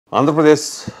ఆంధ్రప్రదేశ్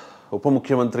ఉప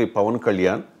ముఖ్యమంత్రి పవన్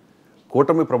కళ్యాణ్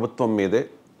కూటమి ప్రభుత్వం మీదే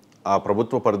ఆ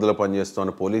ప్రభుత్వ పరిధిలో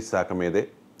పనిచేస్తున్న పోలీస్ శాఖ మీదే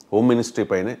హోమ్ మినిస్ట్రీ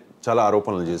పైనే చాలా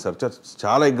ఆరోపణలు చేశారు.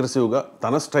 చాలా అగ్రెసివ్గా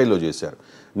తన స్టైల్లో చేశారు.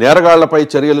 నేరగాళ్లపై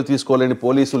చర్యలు తీసుకోలేని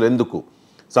పోలీసులు ఎందుకు?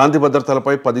 శాంతి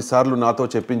భద్రతలపై 10 సార్లు నాతో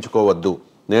చెప్పించుకోవద్దు,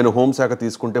 నేను హోంశాఖ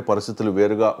తీసుకుంటే పరిస్థితులు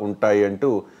వేరుగా ఉంటాయి అంటూ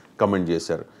కమెంట్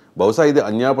చేశారు. బహుశా ఇది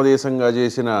అన్యాపదేశంగా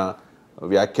చేసిన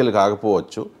వ్యాఖ్యలు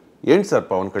కాకపోవచ్చు. ఏంటి సార్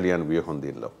పవన్ కళ్యాణ్ వ్యూహం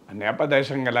దీనిలో?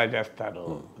 నేపథ్యంగా ఎలా చేస్తారు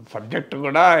సబ్జెక్ట్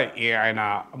కూడా ఆయన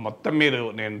మొత్తం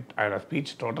నేను ఆయన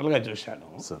స్పీచ్ టోటల్గా చూశాను.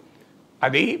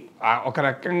 అది ఒక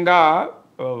రకంగా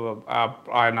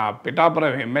ఆయన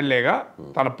పిఠాపురం ఎమ్మెల్యేగా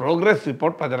తన ప్రోగ్రెస్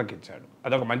రిపోర్ట్ ప్రజలకు ఇచ్చాడు.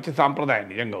 అదొక మంచి సాంప్రదాయం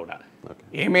నిజంగా కూడా.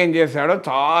 ఏమేం చేశాడో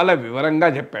చాలా వివరంగా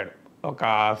చెప్పాడు. ఒక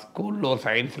స్కూల్లో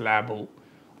సైన్స్ ల్యాబు,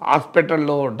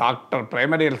 హాస్పిటల్లో డాక్టర్,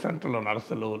 ప్రైమరీ హెల్త్ సెంటర్లో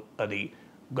నర్సులు, అది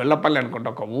గొల్లపల్లి అనుకుంటా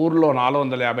ఒక ఊర్లో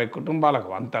 450 కుటుంబాలకు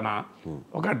వంతన,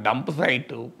 ఒక డంప్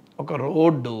సైటు, ఒక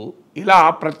రోడ్డు, ఇలా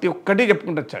ప్రతి ఒక్కటి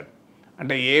చెప్పుకుంటూ వచ్చాడు.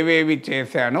 అంటే ఏవేవి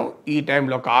చేశానో ఈ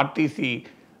టైంలో ఒక ఆర్టీసీ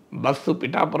బస్సు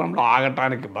పిఠాపురంలో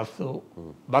ఆగటానికి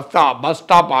బస్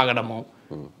స్టాప్ ఆగడము,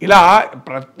 ఇలా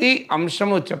ప్రతి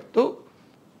అంశము చెప్తూ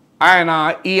ఆయన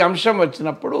ఈ అంశం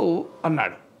వచ్చినప్పుడు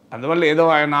అన్నాడు. అందువల్ల ఏదో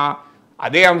ఆయన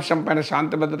అదే అంశం పైన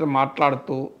శాంతి భద్రత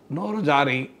మాట్లాడుతూ నోరు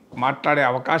జారి మాట్లాడే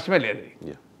అవకాశమే లేదు.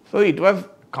 So it was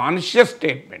conscious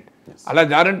statement. అలా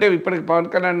జారుంటే ఇప్పటికి పవన్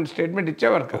కళ్యాణ్ స్టేట్మెంట్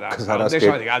ఇచ్చేవారు కదా,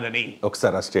 ఉద్దేశం అది కాదని.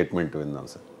 ఒకసారి ఆ స్టేట్మెంట్ విందాం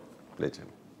సార్.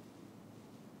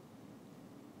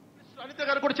 అనిత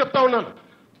గారు కూడా చెప్తా ఉన్నాను,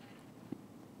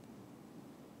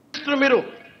 మీరు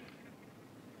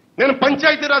నేను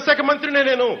పంచాయతీరాజ్ శాఖ మంత్రిని,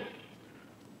 నేను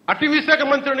అటవీ శాఖ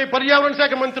మంత్రిని, పర్యావరణ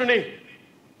శాఖ మంత్రిని,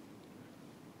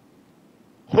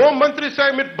 హోం మంత్రి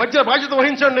శాఖ మీరు బాధ్యత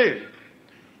వహించండి.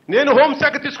 నేను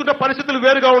హోంశాఖ తీసుకున్న పరిస్థితులు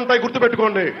వేరుగా ఉంటాయి,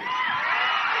 గుర్తుపెట్టుకోండి.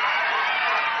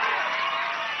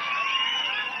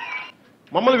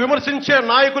 మమ్మల్ని విమర్శించే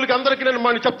నాయకులకి అందరికీ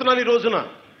నేను చెప్తున్నాను ఈ రోజున,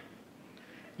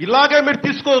 ఇలాగే మీరు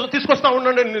తీసుకొస్తా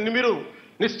ఉండండి. మీరు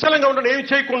నిశ్చలంగా ఉండండి, ఏమి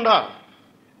చేయకుండా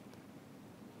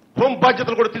హోం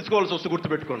బాధ్యతలు కూడా తీసుకోవాల్సి వస్తుంది,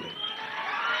 గుర్తుపెట్టుకోండి.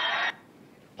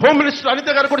 హోమ్ మినిస్టర్ అనిత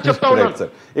గారు కూడా చెప్తా ఉన్నారు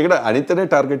సార్. ఇక్కడ అనితనే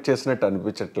టార్గెట్ చేసినట్టు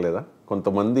అనిపించట్లేదా?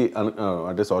 కొంతమంది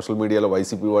అంటే సోషల్ మీడియాలో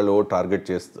వైసీపీ వాళ్ళు టార్గెట్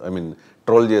చేస్తూ,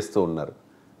 ట్రోల్ చేస్తూ ఉన్నారు.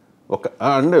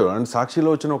 అండ్ సాక్షిలో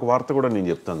వచ్చిన ఒక వార్త కూడా నేను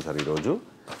చెప్తాను సార్ ఈరోజు,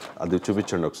 అది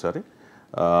చూపించండి ఒకసారి.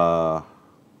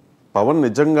 పవన్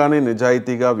నిజంగానే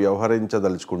నిజాయితీగా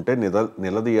వ్యవహరించదలుచుకుంటే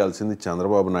నిలదీయాల్సింది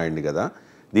చంద్రబాబు నాయుడిని కదా,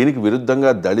 దీనికి విరుద్ధంగా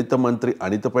దళిత మంత్రి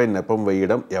అనితపై నెపం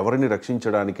వేయడం ఎవరిని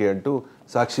రక్షించడానికి అంటూ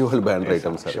సాక్షి వాళ్ళు బ్యాన్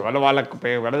రైటం సార్.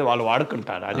 వాళ్ళు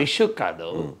వాడుకుంటారు, అది ఇష్యూ కాదు.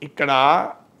 ఇక్కడ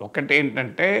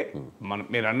ఒకటేంటంటే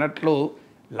మీరు అన్నట్లు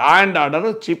law and order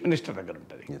chief minister దగ్గర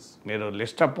ఉంటుంది. మీరు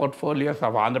list of portfolios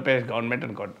of Andhra Pradesh government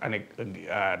అని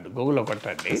గూగుల్లో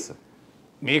కొట్టండి.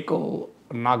 మీకు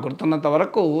నాకు గుర్తున్నంత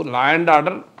వరకు law and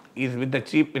order is with the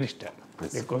chief minister.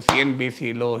 మీకు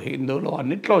సిఎన్బిసిలో, హిందూలో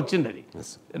అన్నిట్లో వచ్చింది అది.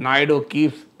 Naidu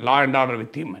keeps law and order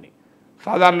with him అని.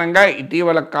 సాధారణంగా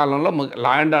ఇటీవల కాలంలో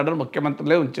లా అండ్ ఆర్డర్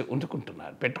ముఖ్యమంత్రులే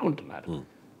పెట్టుకుంటున్నారు.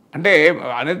 అంటే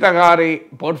అనిత గారి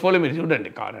పోర్ట్ఫోలియో మీరు చూడండి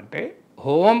కావాలంటే,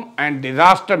 హోమ్ అండ్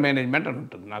డిజాస్టర్ మేనేజ్మెంట్ అని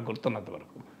ఉంటుంది నాకు గుర్తున్నంత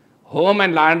వరకు. Home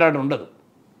and law and order ఉండదు,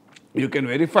 యూ కెన్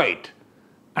వెరిఫై ఇట్.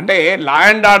 అంటే లా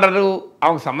అండ్ ఆర్డరు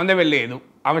ఆమెకు సంబంధమే లేదు,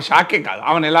 ఆమె షాకే కాదు.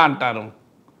 ఆమెను ఎలా అంటారు?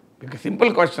 మీకు సింపుల్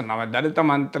క్వశ్చన్. ఆమె దళిత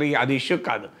మంత్రి, అది ఇష్యూ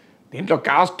కాదు. దీంట్లో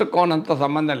కాస్ట్ కోనంత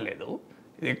సంబంధం లేదు.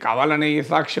 ఇది కావాలని ఈ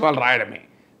సాక్షి వాళ్ళు రాయడమే.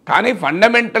 కానీ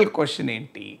ఫండమెంటల్ క్వశ్చన్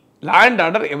ఏంటి? లా అండ్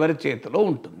ఆర్డర్ ఎవరి చేతిలో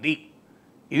ఉంటుంది?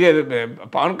 ఇది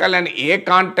పవన్ కళ్యాణ్ ఏ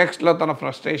కాంటెక్స్ట్లో తన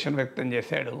ఫ్రస్ట్రేషన్ వ్యక్తం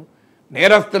చేశాడు?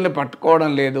 నేరస్తుల్ని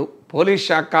పట్టుకోవడం లేదు, పోలీస్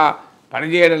శాఖ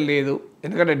పనిచేయడం లేదు,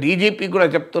 ఎందుకంటే డీజీపీ కూడా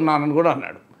చెప్తున్నానని కూడా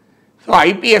అన్నాడు. సో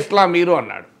ఐపీఎస్లా మీరు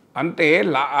అన్నాడు. అంటే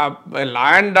లా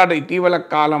అండ్ ఆర్డర్ ఇటీవల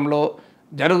కాలంలో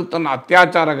జరుగుతున్న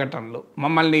అత్యాచార ఘటనలు,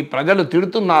 మమ్మల్ని ప్రజలు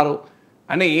తిడుతున్నారు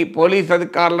అని పోలీస్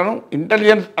అధికారులను,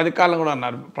 ఇంటెలిజెన్స్ అధికారులను కూడా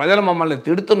అన్నారు, ప్రజలు మమ్మల్ని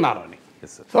తిడుతున్నారు అని.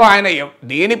 సో ఆయన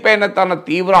దేనిపైన తన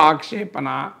తీవ్ర ఆక్షేపణ,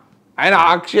 ఆయన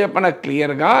ఆక్షేపణ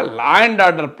క్లియర్గా లా అండ్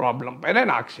ఆర్డర్ ప్రాబ్లం పైన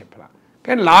ఆయన ఆక్షేపణ.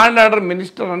 కానీ law and order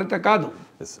minister Anitha కాదు.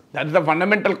 That is the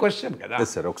fundamental question కదా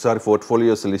సార్. ఒకసారి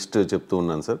పోర్ట్ఫోలియోస్ లిస్ట్ చెప్తూ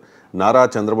ఉన్నాను sir. Nara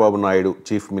Chandrababu Naidu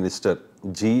chief minister,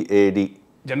 GAD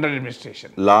general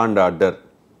administration, law and order,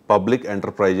 public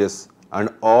enterprises and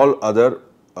all other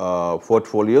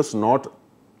portfolios not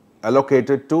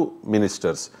allocated to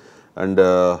ministers, and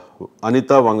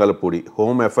Anita Vangalapudi,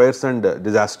 home affairs and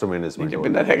disaster management.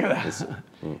 చెప్పిందే కదా.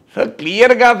 So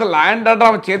క్లియర్గా law and order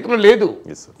ఆమె చేతిలో లేదు.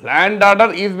 Law and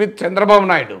order is with Chandrababu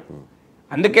Naidu.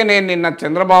 అందుకే నేను నిన్న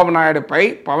చంద్రబాబు నాయుడుపై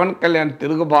పవన్ కళ్యాణ్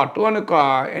తిరుగుబాటు అని ఒక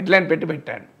హెడ్లైన్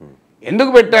పెట్టాను.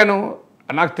 ఎందుకు పెట్టాను?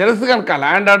 నాకు తెలుసు కనుక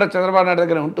law and order Chandrababu Naidu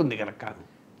దగ్గర ఉంటుంది కనుక.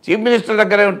 చీఫ్ మినిస్టర్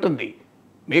దగ్గరే ఉంటుంది.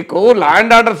 మీకు లా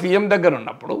అండ్ ఆర్డర్ సీఎం దగ్గర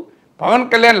ఉన్నప్పుడు Pawan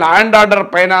Kalyan law and order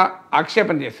పైన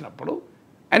ఆక్షేపణ చేసినప్పుడు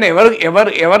ఆయన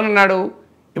ఎవరున్నాడు?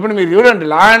 ఇప్పుడు మీరు చూడండి,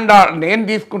 లా అండ్ ఆర్డర్ నేను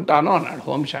తీసుకుంటాను అన్నాడు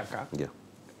హోంశాఖ.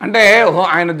 అంటే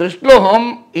ఆయన దృష్టిలో home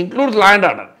includes law and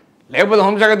order. లేకపోతే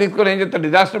హోంశాఖ తీసుకొని ఏం చెప్తాడు?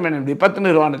 డిజాస్టర్ మేనేజ్మెంట్, విపత్తు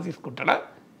నిర్వహణ తీసుకుంటాడా?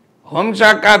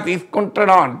 హోంశాఖ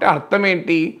తీసుకుంటడం అంటే అర్థం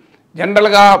ఏంటి?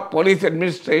 జనరల్గా పోలీస్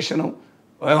అడ్మినిస్ట్రేషను,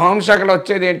 హోంశాఖలో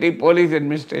వచ్చేది ఏంటి? Police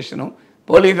administration,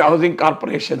 police housing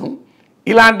corporation,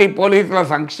 ఇలాంటి పోలీసుల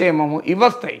సంక్షేమము ఇవి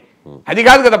వస్తాయి. అది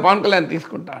కాదు కదా పవన్ కళ్యాణ్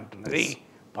తీసుకుంటా అంటున్నది.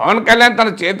 పవన్ కళ్యాణ్ తన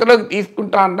చేతిలోకి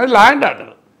తీసుకుంటా అంటున్నది law and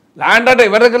order. Law and order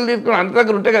ఎవరి దగ్గర తీసుకుని అంత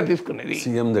దగ్గర ఉంటే కదా తీసుకునేది.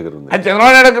 సీఎం దగ్గర ఉంది. అది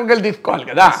చంద్రబాబు నాయుడు దగ్గరికి వెళ్ళి తీసుకోవాలి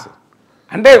కదా.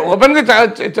 అంటే ఓపెన్గా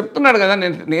చెప్తున్నాడు కదా,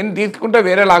 నేను తీసుకుంటే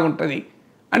వేరేలాగుంటుంది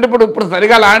అంటే. ఇప్పుడు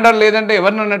సరిగా లా అండ్ ఆర్డర్ లేదంటే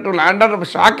ఎవరిని అన్నట్టు? Law and order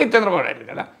shock Chandrababu Naidu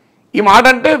కదా. ఈ మాట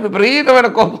అంటే విపరీతమైన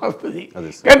కోపం వస్తుంది.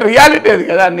 కానీ రియాలిటీ అది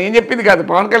కదా, నేను చెప్పింది కాదు,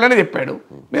 పవన్ కళ్యాణ్ చెప్పాడు.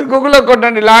 మీరు గూగుల్లో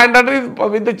కొట్టండి, law and order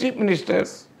with the chief minister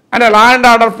అని. లా అండ్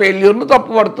ఆర్డర్ ఫెయిల్యూర్ను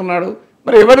తప్పు పడుతున్నాడు.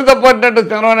 మరి ఎవరు తప్పు పడినట్టు?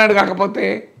 చంద్రబాబు నాయుడు కాకపోతే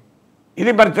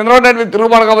ఇది మరి చంద్రబాబు నాయుడు మీద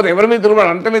తిరుగుబాటు కాకపోతే ఎవరి మీద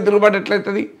తిరుగుబాటు? అంత మీద తిరుగుబాటు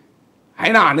ఎట్లయితుంది?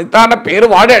 ఆయన అనిత అన్న పేరు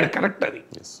వాడాడు, కరెక్ట్. అది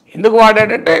ఎందుకు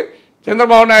వాడాడంటే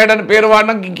చంద్రబాబు నాయుడు అని పేరు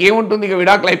వాడడానికి ఇంకేముంటుంది? ఇక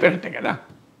విడాకులు అయిపోయినట్టే కదా.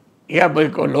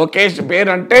 ఇక లోకేష్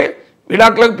పేరు అంటే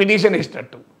విడాకులకు పిటిషన్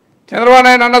ఇచ్చినట్టు. చంద్రబాబు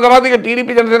నాయుడు అన్న తర్వాత ఇక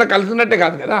టీడీపీ జనసేన కలిసినట్టే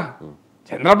కాదు కదా.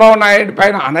 చంద్రబాబు నాయుడు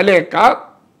పైన అనలేక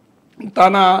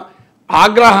తన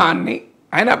ఆగ్రహాన్ని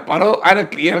ఆయన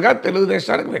క్లియర్గా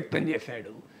తెలుగుదేశానికి వ్యక్తం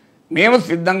చేశాడు. మేము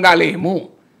సిద్ధంగా లేము.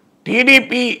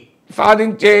 టీడీపీ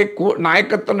సాధించే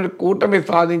నాయకత్వం కూటమి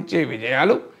సాధించే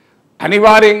విజయాలు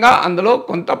అనివార్యంగా అందులో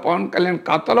కొంత పవన్ కళ్యాణ్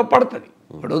ఖాతాలో పడుతుంది.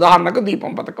 ఇప్పుడు ఉదాహరణకు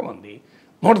దీపం పథకం ఉంది,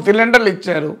 3 సిలిండర్లు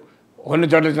ఇచ్చారు. కొన్ని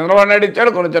చోట్ల చంద్రబాబు నాయుడు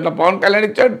ఇచ్చాడు, కొన్ని చోట్ల పవన్ కళ్యాణ్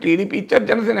ఇచ్చాడు, టీడీపీ ఇచ్చారు,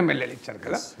 జనసేన ఎమ్మెల్యేలు ఇచ్చారు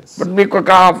కదా. ఇప్పుడు మీకు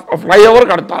ఒక ఫ్లైఓవర్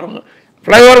కడతారు.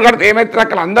 ఫ్లైఓవర్ కడితే ఏమైతే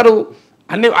అక్కడ అందరూ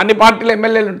అన్ని పార్టీల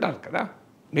ఎమ్మెల్యేలు ఉంటారు కదా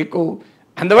మీకు.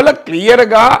 అందువల్ల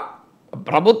క్లియర్గా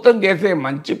ప్రభుత్వం చేసే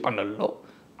మంచి పనుల్లో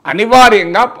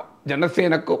అనివార్యంగా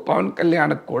జనసేనకు పవన్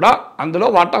కళ్యాణ్కు కూడా అందులో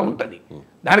వాటా ఉంటుంది.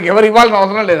 దానికి ఎవరు ఇవ్వాల్సిన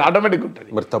అవసరం లేదు, ఆటోమేటిక్ ఉంటుంది.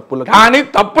 కానీ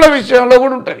తప్పుల విషయంలో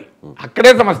కూడా ఉంటుంది,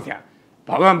 అక్కడే సమస్య.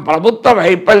 ప్రభుత్వ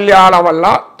వైఫల్యాల వల్ల,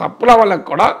 తప్పుల వల్ల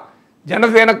కూడా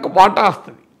జనసేనకు వాటా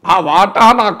వస్తుంది. ఆ వాటా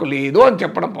నాకు లేదు అని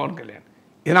చెప్పడం పవన్ కళ్యాణ్.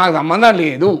 ఇది నాకు సంబంధం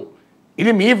లేదు,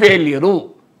 ఇది మీ ఫెయిల్యూరు,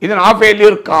 ఇది నా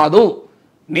ఫెయిల్యూర్ కాదు,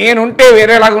 నేనుంటే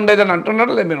వేరేలాగా ఉండేదని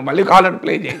అంటున్నారు లేదు. మీరు మళ్ళీ కాల్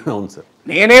ప్లే చేయండి. అవును సార్,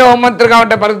 నేనే హోంమంత్రిగా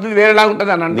ఉంటే పరిస్థితి వేరేలాగా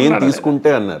ఉంటుంది అని అంటున్నారు. తీసుకుంటే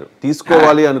అన్నారు,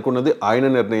 తీసుకోవాలి అనుకున్నది ఆయన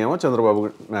నిర్ణయమో చంద్రబాబు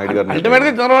నాయుడు గారు?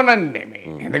 అల్టిమేట్గా చంద్రబాబు నాయుడు.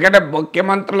 ఎందుకంటే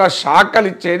ముఖ్యమంత్రుల శాఖలు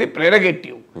ఇచ్చేది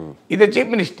ప్రెరగేటివ్, ఇది చీఫ్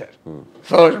మినిస్టర్.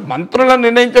 సో మంత్రులను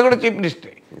నిర్ణయించే కూడా చీఫ్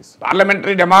మినిస్టరే.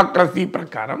 పార్లమెంటరీ డెమోక్రసీ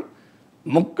ప్రకారం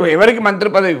ఎవరికి మంత్రి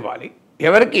పదవి ఇవ్వాలి,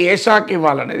 ఎవరికి ఏ శాఖ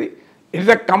ఇవ్వాలనేది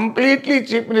it's a completely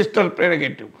chief minister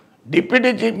prerogative.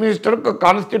 Deputy chief minister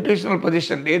constitutional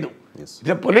position లేదు,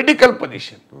 it's a political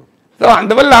position. So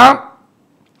అందువల్ల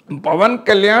పవన్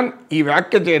కళ్యాణ్ ఈ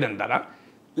వ్యాఖ్య చేయడం ద్వారా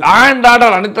లా అండ్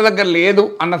ఆర్డర్ అనిత దగ్గర లేదు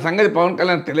అన్న సంగతి పవన్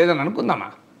కళ్యాణ్ తెలియదని అనుకుందామా?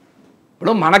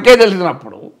 ఇప్పుడు మనకే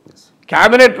తెలిసినప్పుడు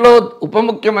క్యాబినెట్లో ఉప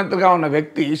ముఖ్యమంత్రిగా ఉన్న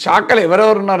వ్యక్తి శాఖలు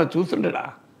ఎవరెవరు ఉన్నారో చూస్తుండడా?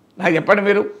 నాకు చెప్పండి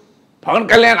మీరు. పవన్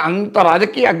కళ్యాణ్ అంత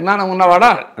రాజకీయ అజ్ఞానం ఉన్నవాడా?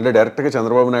 అంటే డైరెక్ట్గా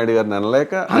చంద్రబాబు నాయుడు గారిని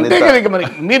అనలేక అంతే కదా. ఇక మరి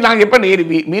మీరు నాకు చెప్పండి, ఏది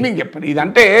మీనింగ్ చెప్పండి.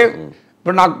 ఇదంటే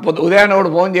ఇప్పుడు నాకు ఉదయాన్నే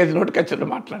ఒకడు ఫోన్ చేసి నోటికొచ్చి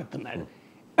మాట్లాడుతున్నాడు,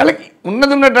 వాళ్ళకి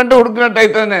ఉన్నది ఉన్నట్టు ఉడుకున్నట్టు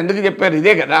అవుతుంది ఎందుకు చెప్పారు?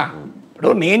 ఇదే కదా.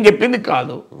 ఇప్పుడు నేను చెప్పింది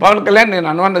కాదు, పవన్ కళ్యాణ్ నేను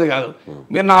అనుకున్నది కాదు.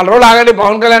 మీరు 4 రోజులు ఆగండి,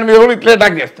 పవన్ కళ్యాణ్ మీద కూడా ఇట్లా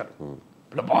అటాక్ చేస్తారు.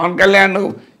 ఇప్పుడు పవన్ కళ్యాణ్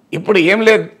ఇప్పుడు ఏం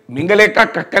లేదు, మింగలేక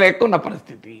కక్కలేక ఉన్న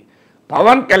పరిస్థితి.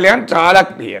 పవన్ కళ్యాణ్ చాలా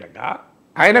క్లియర్గా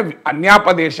ఆయన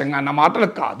అన్యాపదేశంగా అన్న మాటలు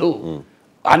కాదు,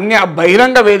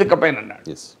 బహిరంగ వేదిక పైన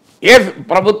అన్నాడు. ఏ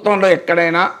ప్రభుత్వంలో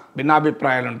ఎక్కడైనా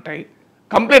భిన్నాభిప్రాయాలు ఉంటాయి,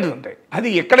 కంప్లైంట్స్ ఉంటాయి. అది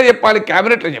ఎక్కడ చెప్పాలి?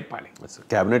 క్యాబినెట్లో చెప్పాలి.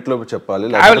 క్యాబినెట్లో చెప్పాలి,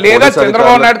 లేదా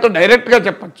చంద్రబాబు నాయుడుతో డైరెక్ట్గా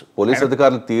చెప్పచ్చు. పోలీస్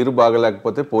అధికారులు తీరు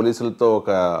బాగలేకపోతే పోలీసులతో ఒక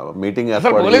మీటింగ్,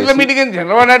 పోలీసుల మీటింగ్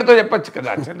చంద్రబాబు నాయుడుతో చెప్పచ్చు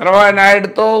కదా. చంద్రబాబు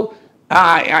నాయుడుతో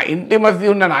ఇంటిమసీ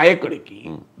ఉన్న నాయకుడికి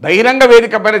బహిరంగ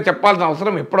వేదిక పైన చెప్పాల్సిన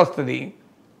అవసరం ఎప్పుడు వస్తుంది?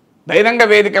 బహిరంగ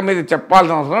వేదిక మీద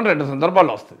చెప్పాల్సిన అవసరం 2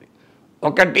 సందర్భాల్లో వస్తుంది.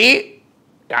 ఒకటి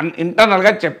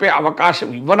ఇంటర్నల్గా చెప్పే అవకాశం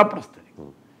ఇవ్వనప్పుడు వస్తుంది.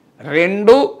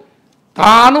 2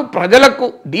 తాను ప్రజలకు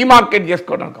డిమార్కెట్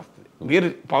చేసుకోవడానికి వస్తుంది. మీరు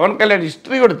పవన్ కళ్యాణ్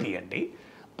హిస్టరీ కూడా తీయండి.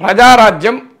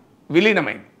 ప్రజారాజ్యం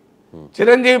విలీనమైంది.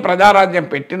 చిరంజీవి ప్రజారాజ్యం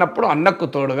పెట్టినప్పుడు అన్నకు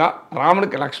తోడుగా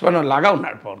రాముడికి లక్ష్మణులాగా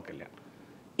ఉన్నాడు పవన్ కళ్యాణ్.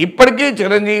 ఇప్పటికీ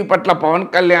చిరంజీవి పట్ల పవన్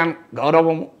కళ్యాణ్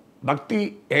గౌరవము, భక్తి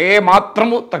ఏ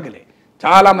మాత్రము తగిలే.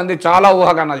 చాలామంది చాలా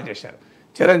ఊహాగానాలు చేశారు.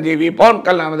 చిరంజీవి పవన్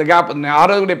కళ్యాణ్ మీద గ్యాప్ ఉంది. ఆ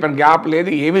రోజు కూడా చెప్పాను, గ్యాప్ లేదు,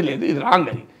 ఏమీ లేదు, ఇది రాంగ్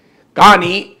అని.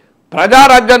 కానీ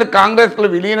ప్రజారాజ్యాన్ని కాంగ్రెస్లో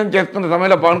విలీనం చేస్తున్న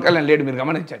సమయంలో పవన్ కళ్యాణ్ లేడు. మీరు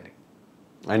గమనించండి,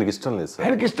 ఆయనకి ఇష్టం లేదు సార్.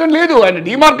 ఆయనకి ఇష్టం లేదు, ఆయన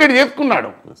డిమార్కెట్ చేసుకున్నాడు.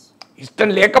 ఇష్టం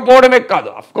లేకపోవడమే కాదు,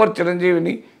 అఫ్కోర్స్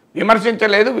చిరంజీవిని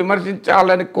విమర్శించలేదు,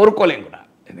 విమర్శించాలని కోరుకోలేం కూడా,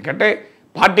 ఎందుకంటే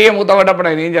పార్టీ మూతపడ్డప్పుడు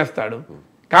ఆయన ఏం చేస్తాడు.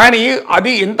 కానీ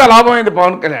అది ఎంత లాభమైంది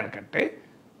పవన్ కళ్యాణ్ కంటే,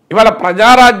 ఇవాళ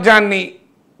ప్రజారాజ్యాన్ని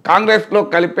కాంగ్రెస్లో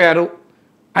కలిపారు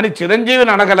అని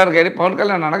చిరంజీవిని అనగలరు కానీ పవన్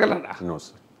కళ్యాణ్ అనగలరా?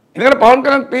 ఎందుకంటే పవన్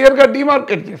కళ్యాణ్ క్లియర్గా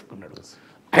డిమార్కెట్ చేసుకున్నాడు.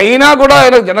 అయినా కూడా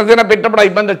ఆయన జనసేన పెట్టినప్పుడు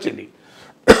ఇబ్బంది వచ్చింది.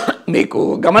 మీకు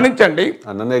గమనించండి,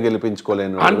 అన్ననే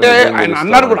గెలిపించుకోలేను అంటే ఆయన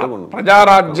అన్నారు కూడా,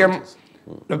 ప్రజారాజ్యం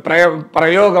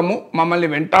ప్రయోగము మమ్మల్ని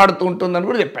వెంటాడుతూ ఉంటుందని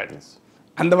కూడా చెప్పాడు.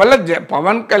 అందువల్ల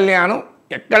పవన్ కళ్యాణ్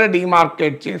ఎక్కడ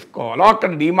డిమార్కెట్ చేసుకోవాలో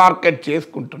అక్కడ డిమార్కెట్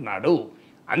చేసుకుంటున్నాడు.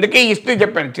 అందుకే హిస్టరీ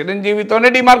చెప్పాను, చిరంజీవితోనే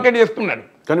డిమార్కెట్ చేసుకున్నాడు.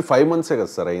 కానీ 5 months కదా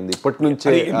సార్ అయింది, ఇప్పటి నుంచి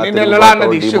ఎన్ని నెలల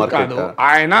అన్నది ఇష్యూ కాదు.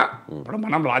 ఆయన ఇప్పుడు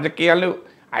మనం రాజకీయాలు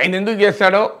ఆయన ఎందుకు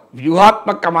చేశాడో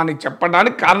వ్యూహాత్మకమని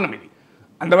చెప్పడానికి కారణం ఇది.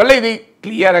 అందువల్ల ఇది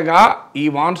క్లియర్గా ఈ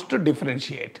వాంట్స్ టు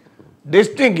డిఫరెన్షియేట్,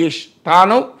 డిస్టింగ్విష్.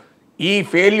 తాను ఈ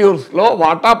ఫెయిల్యూర్స్లో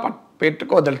వాటా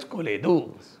పెట్టుకోదలుచుకోలేదు,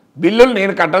 బిల్లులు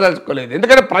నేను కట్టదలుచుకోలేదు.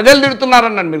 ఎందుకంటే ప్రజలు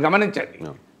తిడుతున్నారన్నాను, మీరు గమనించండి.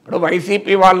 ఇప్పుడు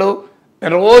వైసీపీ వాళ్ళు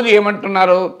రోజు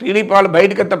ఏమంటున్నారు, టీడీపీ వాళ్ళు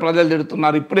బయటకెత్తే ప్రజలు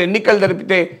తిడుతున్నారు, ఇప్పుడు ఎన్నికలు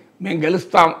జరిపితే మేము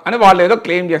గెలుస్తాం అని వాళ్ళు ఏదో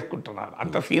క్లెయిమ్ చేసుకుంటున్నారు.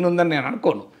 అంత సీన్ ఉందని నేను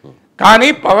అనుకోను. కానీ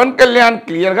పవన్ కళ్యాణ్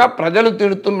క్లియర్గా ప్రజలు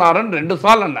తిడుతున్నారని 2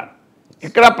 సార్లు అన్నారు.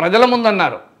 ఇక్కడ ప్రజల ముందు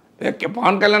అన్నారు.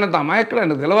 పవన్ కళ్యాణ్ అంత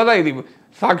అమాయకుడు తెలియదా, ఇది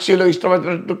సాక్షిలో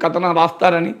ఇష్టమైనట్టు కథనం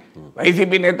రాస్తారని,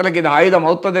 వైసీపీ నేతలకు ఇది ఆయుధం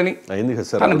అవుతుందని,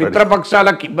 తన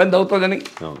మిత్రపక్షాలకు ఇబ్బంది అవుతుందని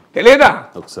తెలియదా?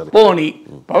 పోనీ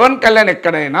పవన్ కళ్యాణ్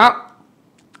ఎక్కడైనా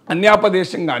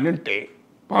అన్యాపదేశంగా అనుంటే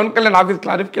పవన్ కళ్యాణ్ ఆఫీస్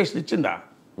క్లారిఫికేషన్ ఇచ్చిందా?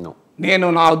 నేను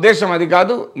నా ఉద్దేశం అది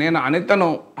కాదు, నేను అనితను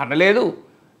అనలేదు,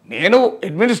 నేను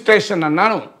అడ్మినిస్ట్రేషన్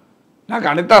అన్నాను, నాకు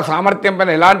అనిత సామర్థ్యం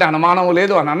పైన ఎలాంటి అనుమానం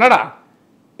లేదు అని అన్నాడా?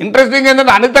 ఇంట్రెస్టింగ్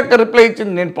ఏంటంటే అనితకు రిప్లై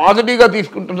ఇచ్చింది, నేను పాజిటివ్గా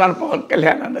తీసుకుంటున్నాను పవన్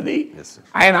కళ్యాణ్ అన్నది.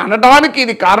 ఆయన అనడానికి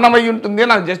ఇది కారణమై ఉంటుంది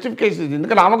నాకు జస్టిఫికేషన్ ఇది.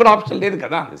 ఎందుకంటే ఆమె కూడా ఆప్షన్ లేదు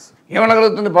కదా,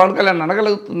 ఏమనగలుగుతుంది పవన్ కళ్యాణ్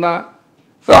అనగలుగుతుందా?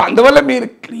 సో అందువల్ల మీరు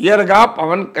క్లియర్గా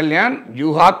పవన్ కళ్యాణ్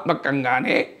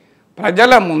వ్యూహాత్మకంగానే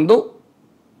ప్రజల ముందు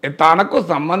తనకు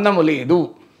సంబంధము లేదు,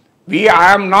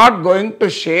 I'm not going to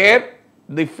share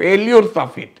the failures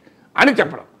of it అని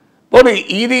చెప్పడం. పోనీ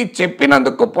ఇది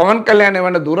చెప్పినందుకు పవన్ కళ్యాణ్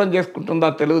ఏమైనా దూరం చేసుకుంటుందా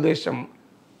తెలుగుదేశం?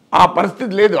 ఆ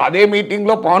పరిస్థితి లేదు. అదే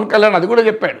మీటింగ్లో పవన్ కళ్యాణ్ అది కూడా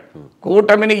చెప్పాడు,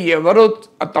 కూటమిని ఎవరు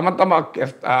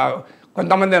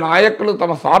కొంతమంది నాయకులు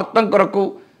తమ స్వార్థం కొరకు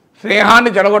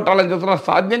స్నేహాన్ని జడగొట్టాలని చూస్తున్నా,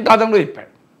 సాధ్యం కాదని కూడా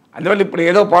చెప్పాడు. అందువల్ల ఇప్పుడు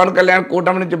ఏదో పవన్ కళ్యాణ్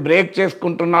కూటమి నుంచి బ్రేక్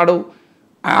చేసుకుంటున్నాడు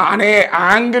అనే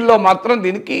యాంగిల్లో మాత్రం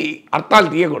దీనికి అర్థాలు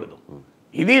తీయకూడదు.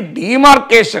 ఇది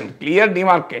డిమార్కేషన్, క్లియర్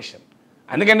డిమార్కేషన్.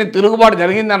 అందుకని తిరుగుబాటు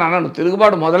జరిగిందని అన్నాను,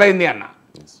 తిరుగుబాటు మొదలైంది అన్న.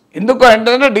 ఎందుకు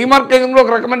అంటే డిమార్కేషన్లో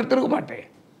ఒక రకమైన తిరుగుబాటే.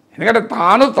 ఎందుకంటే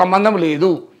తాను సంబంధం లేదు,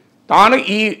 తాను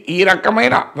ఈ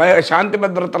రకమైన శాంతి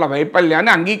భద్రతల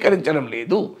వైఫల్యాన్ని అంగీకరించడం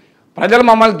లేదు. ప్రజలు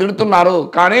మమ్మల్ని తిడుతున్నారు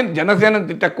కానీ జనసేన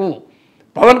తిట్టకు,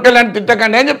 పవన్ కళ్యాణ్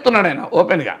తిట్టకండి అని చెప్తున్నాడు ఆయన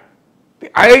ఓపెన్గా.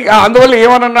 అందువల్ల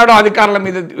ఏమన్నాడు, అధికారుల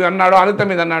మీద అన్నాడు, అనిత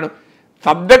మీద అన్నాడు.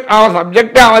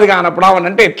 సబ్జెక్టే ఆమెది కానప్పుడు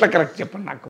ఆమెనంటే ఎట్లా కరెక్ట్ చెప్పండి నాకు.